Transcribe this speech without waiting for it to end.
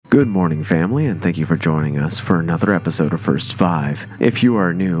Good morning, family, and thank you for joining us for another episode of First Five. If you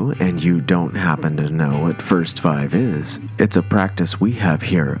are new and you don't happen to know what First Five is, it's a practice we have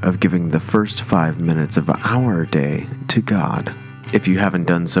here of giving the first 5 minutes of our day to God. If you haven't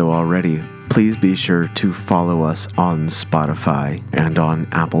done so already, please be sure to follow us on Spotify and on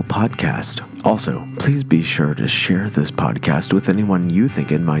Apple Podcast. Also, please be sure to share this podcast with anyone you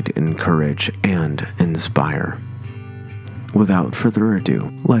think it might encourage and inspire. Without further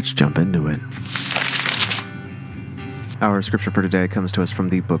ado, let's jump into it. Our scripture for today comes to us from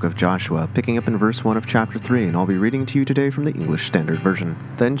the book of Joshua, picking up in verse 1 of chapter 3, and I'll be reading to you today from the English Standard Version.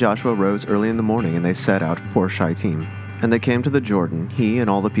 Then Joshua rose early in the morning, and they set out for Shittim. And they came to the Jordan, he and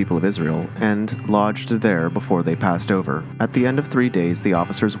all the people of Israel, and lodged there before they passed over. At the end of 3 days the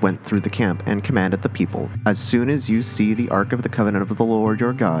officers went through the camp and commanded the people, "As soon as you see the ark of the covenant of the Lord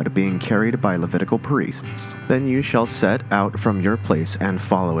your God being carried by Levitical priests, then you shall set out from your place and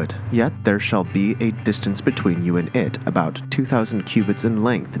follow it. Yet there shall be a distance between you and it, about 2,000 cubits in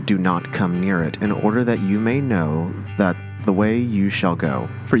length. Do not come near it, in order that you may know that the way you shall go,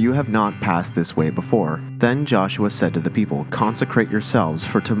 for you have not passed this way before." Then Joshua said to the people, "Consecrate yourselves,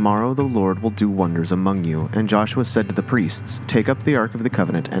 for tomorrow the Lord will do wonders among you." And Joshua said to the priests, "Take up the ark of the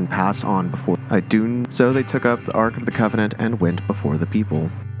covenant and pass on before I do." So they took up the ark of the covenant and went before the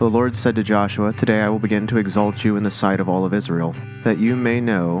people. The Lord said to Joshua, "Today I will begin to exalt you in the sight of all of Israel, that you may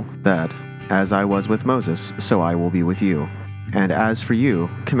know that, as I was with Moses, so I will be with you. And as for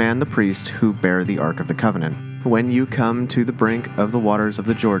you, command the priests who bear the ark of the covenant. When you come to the brink of the waters of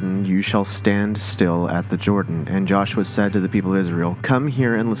the Jordan, you shall stand still at the Jordan." And Joshua said to the people of Israel, "Come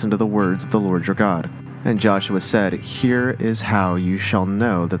here and listen to the words of the Lord your God." And Joshua said, "Here is how you shall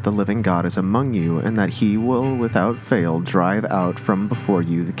know that the living God is among you, and that he will without fail drive out from before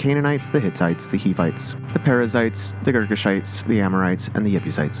you the Canaanites, the Hittites, the Hivites, the Perizzites, the Girgashites, the Amorites, and the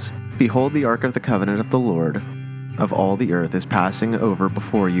Jebusites. Behold, the ark of the covenant of the Lord of all the earth is passing over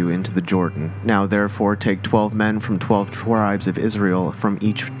before you into the Jordan. Now therefore take 12 men from 12 tribes of Israel, from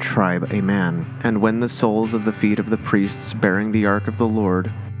each tribe a man. And when the soles of the feet of the priests bearing the ark of the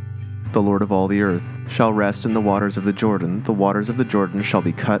Lord of all the earth, shall rest in the waters of the waters of the Jordan shall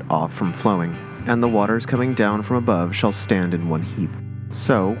be cut off from flowing, and the waters coming down from above shall stand in one heap."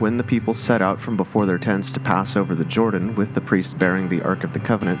 So, when the people set out from before their tents to pass over the Jordan, with the priests bearing the ark of the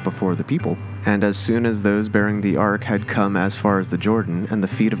covenant before the people, and as soon as those bearing the ark had come as far as the Jordan, and the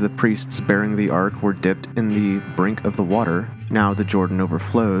feet of the priests bearing the ark were dipped in the brink of the water, now the Jordan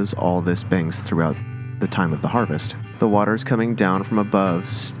overflows all this banks throughout the time of the harvest. The waters coming down from above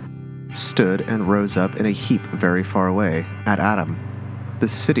stood and rose up in a heap very far away, at Adam, the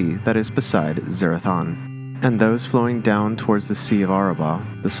city that is beside Zarethan. And those flowing down towards the sea of Arabah,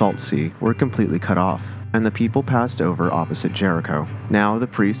 the salt sea, were completely cut off, and the people passed over opposite Jericho. Now the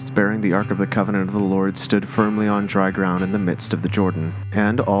priests bearing the ark of the covenant of the Lord stood firmly on dry ground in the midst of the Jordan,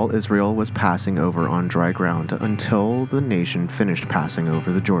 and all Israel was passing over on dry ground until the nation finished passing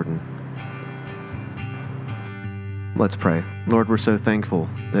over the Jordan. Let's pray. Lord, we're so thankful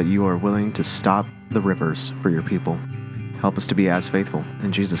that you are willing to stop the rivers for your people. Help us to be as faithful.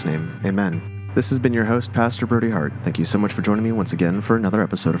 In Jesus' name, amen. This has been your host, Pastor Brody Hart. Thank you so much for joining me once again for another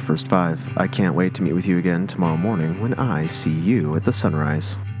episode of First Five. I can't wait to meet with you again tomorrow morning when I see you at the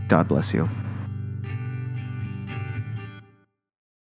sunrise. God bless you.